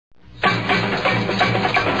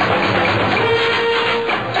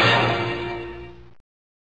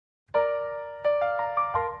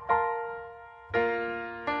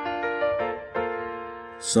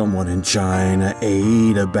Someone in China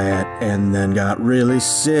ate a bat and then got really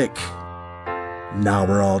sick. Now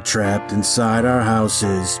we're all trapped inside our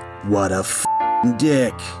houses. What a f***ing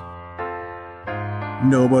dick.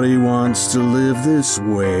 Nobody wants to live this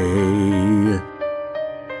way.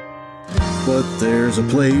 But there's a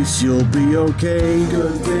place you'll be okay.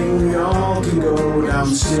 Good thing we all can go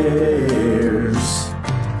downstairs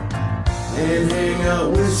and hang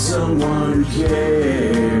out with someone who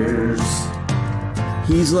cares.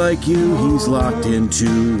 He's like you, he's locked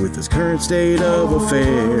into with his current state of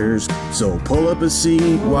affairs. So pull up a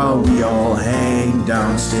seat while we all hang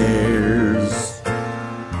downstairs.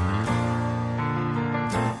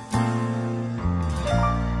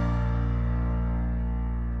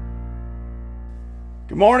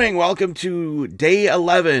 Good morning, welcome to day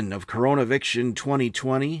 11 of CoronaViction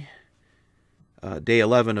 2020. Day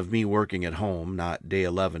 11 of me working at home, not day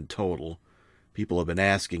 11 total. People have been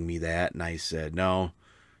asking me that, and I said, no,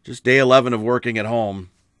 just day 11 of working at home.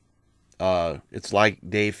 It's like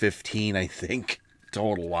day 15, I think,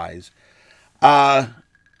 total-wise.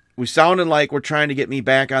 We sounded like we're trying to get me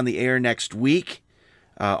back on the air next week,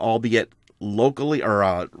 albeit locally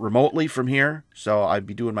or remotely from here. So I'd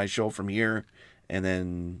be doing my show from here, and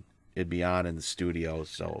then it'd be on in the studio.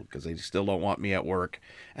 So because they still don't want me at work,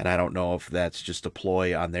 and I don't know if that's just a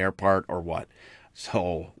ploy on their part or what.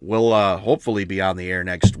 So we'll hopefully be on the air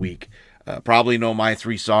next week. Probably know my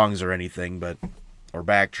 3 songs or anything, or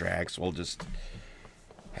backtracks. We'll just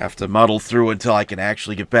have to muddle through until I can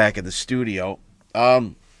actually get back in the studio.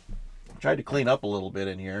 Tried to clean up a little bit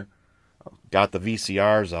in here. Got the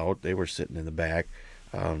VCRs out. They were sitting in the back.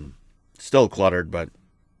 Still cluttered, but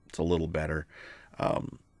it's a little better.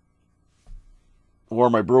 Wore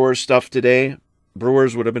my Brewers stuff today.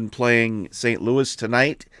 Brewers would have been playing St. Louis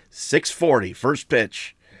tonight. 6:40, first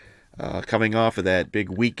pitch. Coming off of that big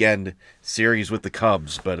weekend series with the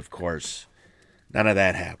Cubs. But, of course, none of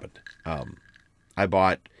that happened. I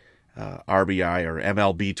bought RBI or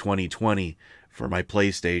MLB 2020 for my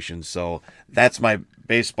PlayStation. So that's my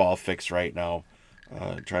baseball fix right now.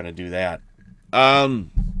 Trying to do that.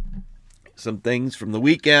 Some things from the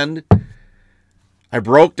weekend. I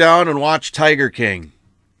broke down and watched Tiger King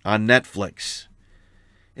on Netflix.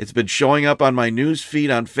 It's been showing up on my news feed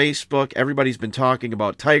on Facebook. Everybody's been talking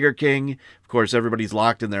about Tiger King. Of course, everybody's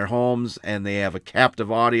locked in their homes, and they have a captive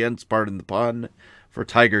audience, pardon the pun, for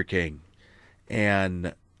Tiger King.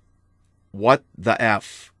 And what the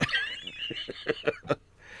F?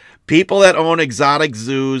 People that own exotic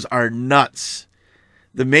zoos are nuts.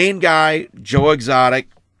 The main guy, Joe Exotic,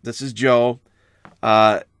 this is Joe,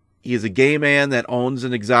 he is a gay man that owns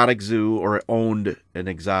an exotic zoo, or owned an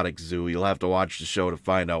exotic zoo. You'll have to watch the show to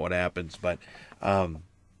find out what happens. But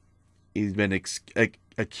he's been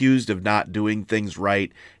accused of not doing things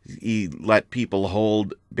right. He let people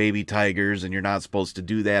hold baby tigers, and you're not supposed to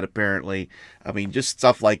do that, apparently. I mean, just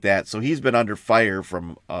stuff like that. So he's been under fire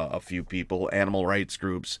from a few people, animal rights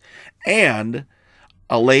groups, and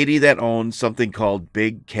a lady that owns something called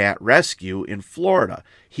Big Cat Rescue in Florida.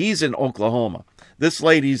 He's in Oklahoma. This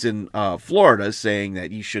lady's in Florida saying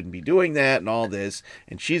that you shouldn't be doing that and all this.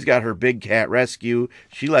 And she's got her Big Cat Rescue.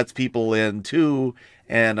 She lets people in too.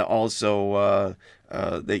 And also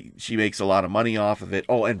she makes a lot of money off of it.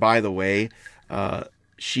 Oh, and by the way,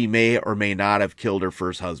 she may or may not have killed her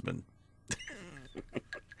first husband.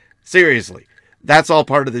 Seriously. That's all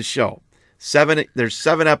part of this show. There's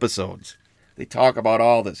 7 episodes. They talk about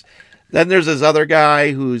all this. Then there's this other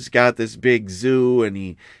guy who's got this big zoo, and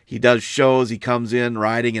he does shows. He comes in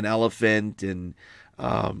riding an elephant, and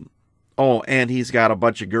and he's got a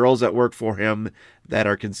bunch of girls that work for him that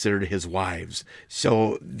are considered his wives.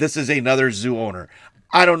 So this is another zoo owner.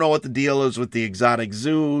 I don't know what the deal is with the exotic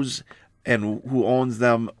zoos and who owns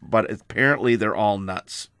them, but apparently they're all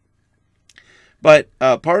nuts. But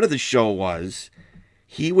part of the show was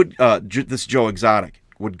he would this Joe Exotic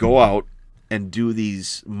would go out and do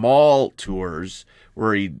these mall tours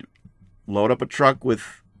where he'd load up a truck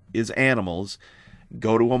with his animals,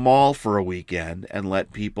 go to a mall for a weekend, and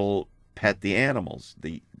let people pet the animals.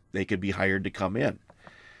 They could be hired to come in.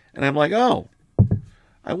 And I'm like, oh,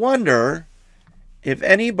 I wonder if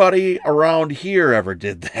anybody around here ever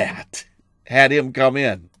did that, had him come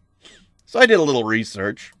in. So I did a little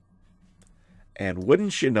research, and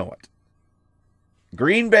wouldn't you know it,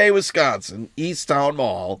 Green Bay, Wisconsin, Easttown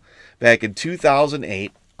Mall, back in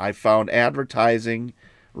 2008, I found advertising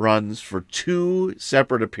runs for 2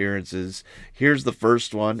 separate appearances. Here's the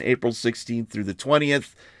first one, April 16th through the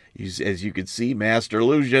 20th. As you can see, Master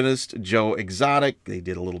Illusionist Joe Exotic. They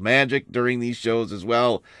did a little magic during these shows as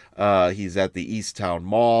well. He's at the Easttown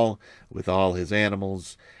Mall with all his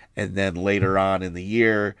animals. And then later on in the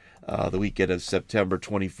year, the weekend of September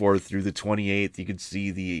 24th through the 28th, you can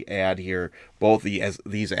see the ad here, both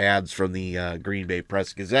these ads from the Green Bay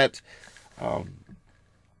Press-Gazette.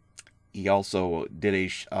 He also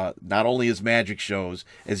did not only his magic shows,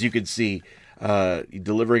 as you can see,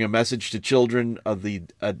 delivering a message to children of the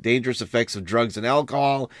dangerous effects of drugs and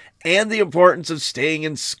alcohol and the importance of staying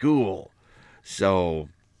in school. So,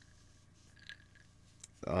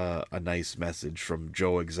 a nice message from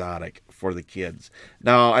Joe Exotic for the kids.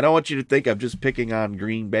 Now, I don't want you to think I'm just picking on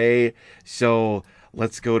Green Bay, so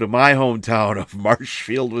let's go to my hometown of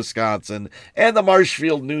Marshfield, Wisconsin, and the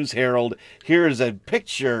Marshfield News Herald. Here is a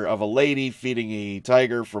picture of a lady feeding a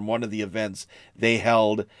tiger from one of the events they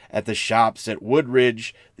held at the shops at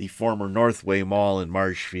Woodridge, the former Northway Mall in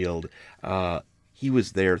Marshfield. He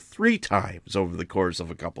was there 3 times over the course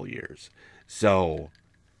of a couple years. So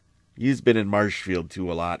he's been in Marshfield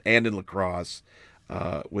too a lot, and in La Crosse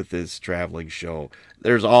with this traveling show.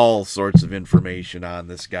 There's all sorts of information on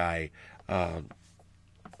this guy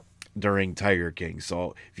during Tiger King.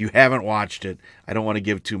 So if you haven't watched it, I don't want to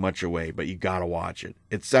give too much away, but you got to watch it.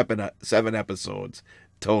 It's 7 episodes.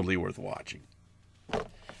 Totally worth watching.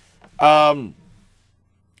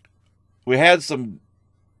 We had some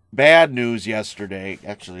bad news yesterday.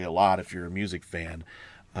 Actually, a lot if you're a music fan.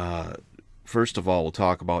 First of all, we'll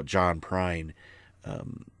talk about John Prine.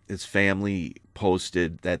 His family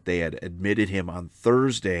posted that they had admitted him on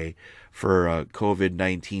Thursday for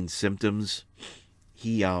COVID-19 symptoms.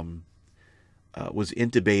 He was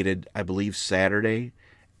intubated, I believe, Saturday,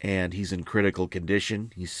 and he's in critical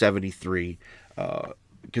condition. He's 73,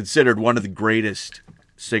 considered one of the greatest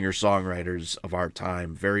singer-songwriters of our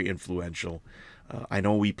time, very influential. I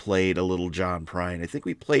know we played a little John Prine. I think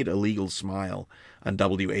we played Illegal Smile on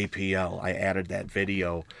WAPL. I added that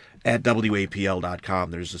video at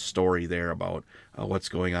WAPL.com. There's a story there about what's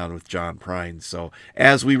going on with John Prine. So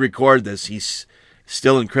as we record this, he's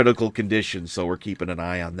still in critical condition, so we're keeping an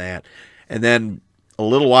eye on that. And then a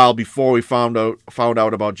little while before we found out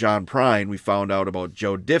about John Prine, we found out about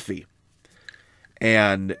Joe Diffie.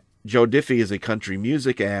 And Joe Diffie is a country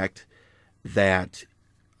music act that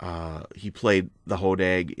he played the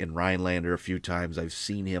Hodag in Rhinelander a few times. I've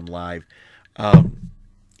seen him live.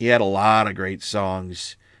 He had a lot of great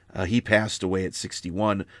songs. He passed away at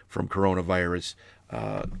 61 from coronavirus.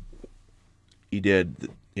 He did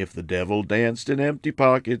If the Devil Danced in Empty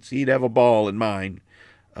Pockets, He'd Have a Ball in Mine.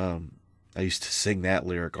 I used to sing that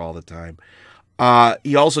lyric all the time.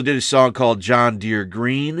 He also did a song called John Deere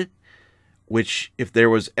Green, which, if there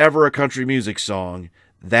was ever a country music song,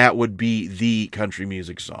 that would be the country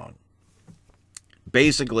music song.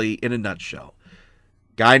 Basically, in a nutshell,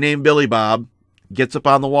 guy named Billy Bob gets up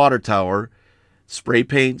on the water tower, spray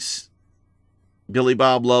paints Billy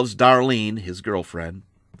Bob Loves Darlene, his girlfriend,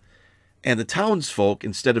 and the townsfolk,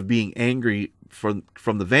 instead of being angry from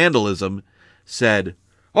the vandalism, said,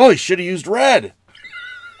 "Oh, he should have used red,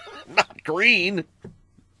 not green."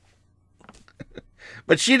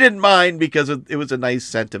 But she didn't mind because it was a nice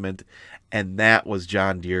sentiment, and that was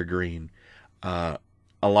John Deere Green.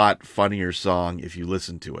 A lot funnier song if you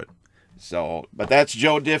listen to it. So, but that's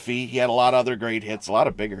Joe Diffie. He had a lot of other great hits, a lot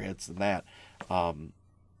of bigger hits than that. And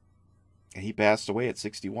he passed away at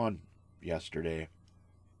 61 yesterday.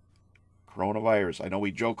 Coronavirus. I know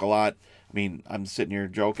we joke a lot. I mean, I'm sitting here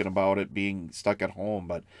joking about it being stuck at home,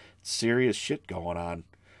 but serious shit going on.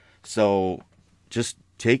 So just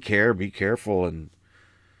take care, be careful, and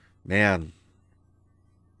man,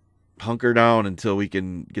 hunker down until we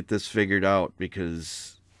can get this figured out,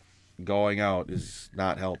 because going out is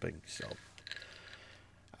not helping. So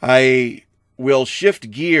I will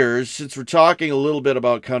shift gears. Since we're talking a little bit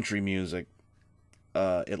about country music,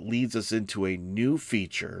 it leads us into a new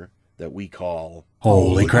feature that we call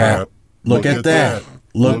Holy Crap. Look at that.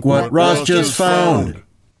 Look what Ross just found.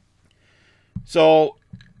 So,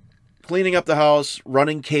 cleaning up the house,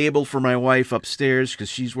 running cable for my wife upstairs because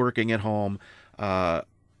she's working at home.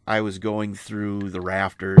 I was going through the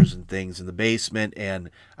rafters and things in the basement, and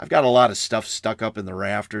I've got a lot of stuff stuck up in the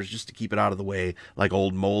rafters just to keep it out of the way, like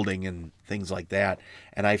old molding and things like that.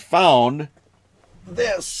 And I found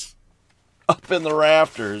this up in the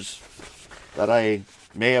rafters that I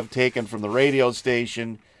may have taken from the radio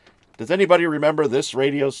station. Does anybody remember this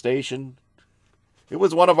radio station? It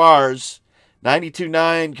was one of ours,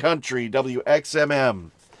 92.9 Country, WXMM.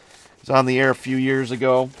 It was on the air a few years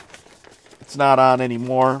ago. It's not on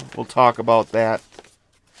anymore. We'll talk about that.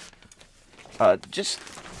 Just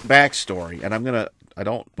backstory, and I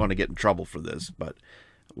don't want to get in trouble for this, but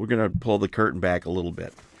we're going to pull the curtain back a little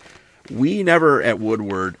bit. We never at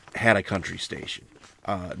Woodward had a country station.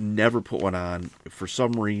 Never put one on. For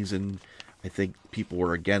some reason, I think people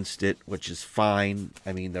were against it, which is fine.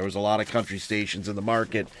 I mean, there was a lot of country stations in the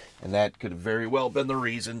market, and that could have very well been the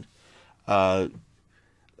reason. The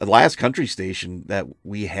last country station that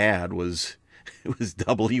we had was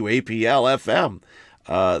WAPL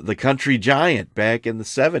FM, the country giant back in the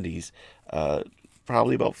 70s,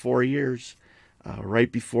 probably about 4 years.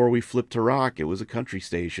 Right before we flipped to rock, it was a country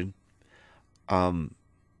station.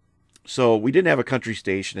 So we didn't have a country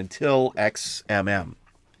station until XMM.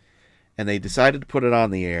 And they decided to put it on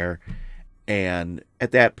the air. And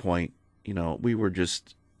at that point, we were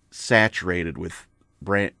just saturated with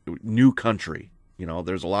brand new country.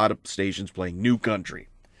 There's a lot of stations playing new country.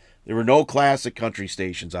 There were no classic country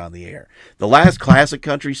stations on the air. The last classic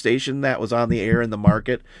country station that was on the air in the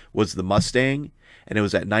market was the Mustang, and it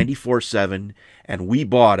was at 94.7, and we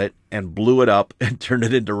bought it and blew it up and turned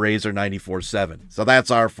it into Razor 94.7. So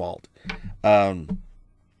that's our fault.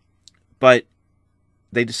 But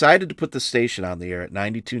they decided to put the station on the air at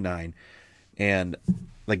 92.9, and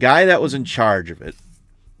the guy that was in charge of it,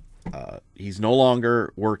 he's no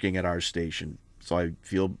longer working at our station, so I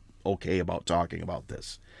feel okay about talking about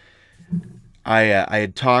this. I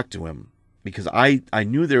had talked to him because I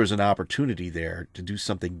knew there was an opportunity there to do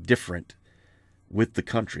something different with the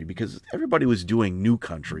country, because everybody was doing new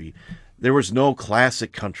country. There was no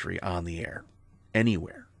classic country on the air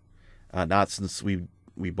anywhere, not since we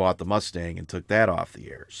bought the Mustang and took that off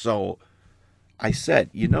the air. So I said,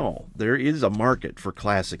 there is a market for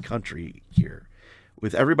classic country here.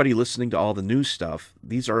 With everybody listening to all the new stuff,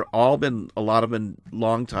 these are all been, a lot of been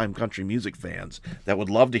longtime country music fans that would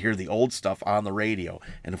love to hear the old stuff on the radio.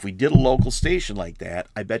 And if we did a local station like that,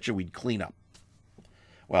 I bet you we'd clean up.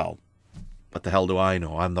 Well, what the hell do I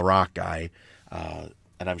know? I'm the rock guy. And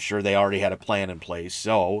I'm sure they already had a plan in place.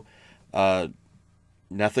 So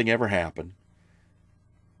nothing ever happened.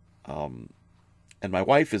 And my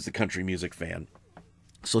wife is the country music fan.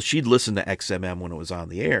 So she'd listen to XMM when it was on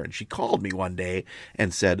the air, and she called me one day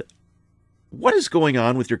and said, "What is going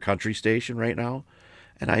on with your country station right now?"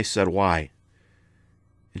 And I said, "Why?"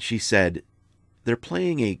 And she said, "They're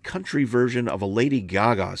playing a country version of a Lady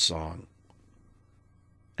Gaga song."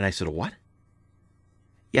 And I said, "What?"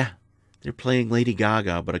 "Yeah, they're playing Lady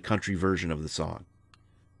Gaga, but a country version of the song."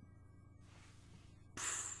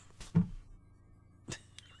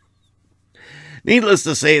 Needless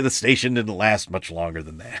to say, the station didn't last much longer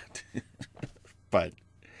than that.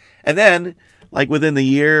 And then, like within the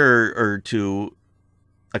year or two,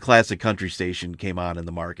 a classic country station came on in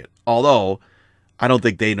the market. Although, I don't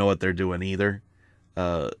think they know what they're doing either.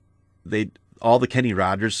 All the Kenny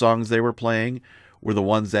Rogers songs they were playing were the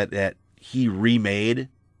ones that he remade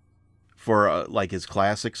for like his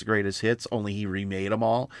classics, greatest hits. Only he remade them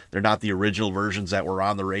all. They're not the original versions that were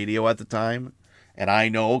on the radio at the time. And I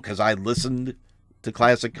know because I listened to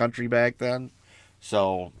classic country back then.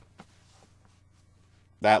 So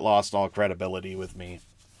that lost all credibility with me.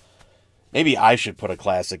 Maybe I should put a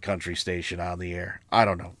classic country station on the air. I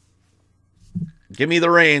don't know. Give me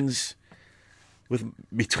the reins.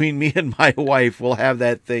 Between me and my wife, we'll have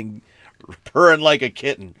that thing purring like a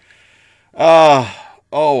kitten. Oh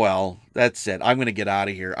well, that's it. I'm going to get out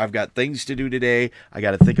of here. I've got things to do today. I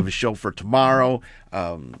got to think of a show for tomorrow.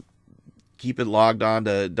 Keep it logged on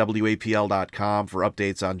to WAPL.com for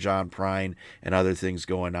updates on John Prine and other things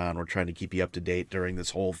going on. We're trying to keep you up to date during this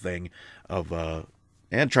whole thing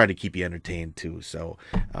and try to keep you entertained too. So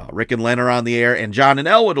Rick and Len are on the air, and John and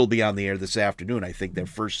Elwood will be on the air this afternoon. I think they're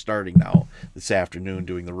first starting now this afternoon,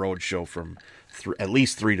 doing the road show from at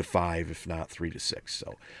least 3 to 5, if not 3 to 6.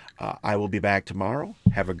 So I will be back tomorrow.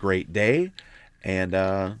 Have a great day, and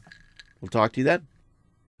we'll talk to you then.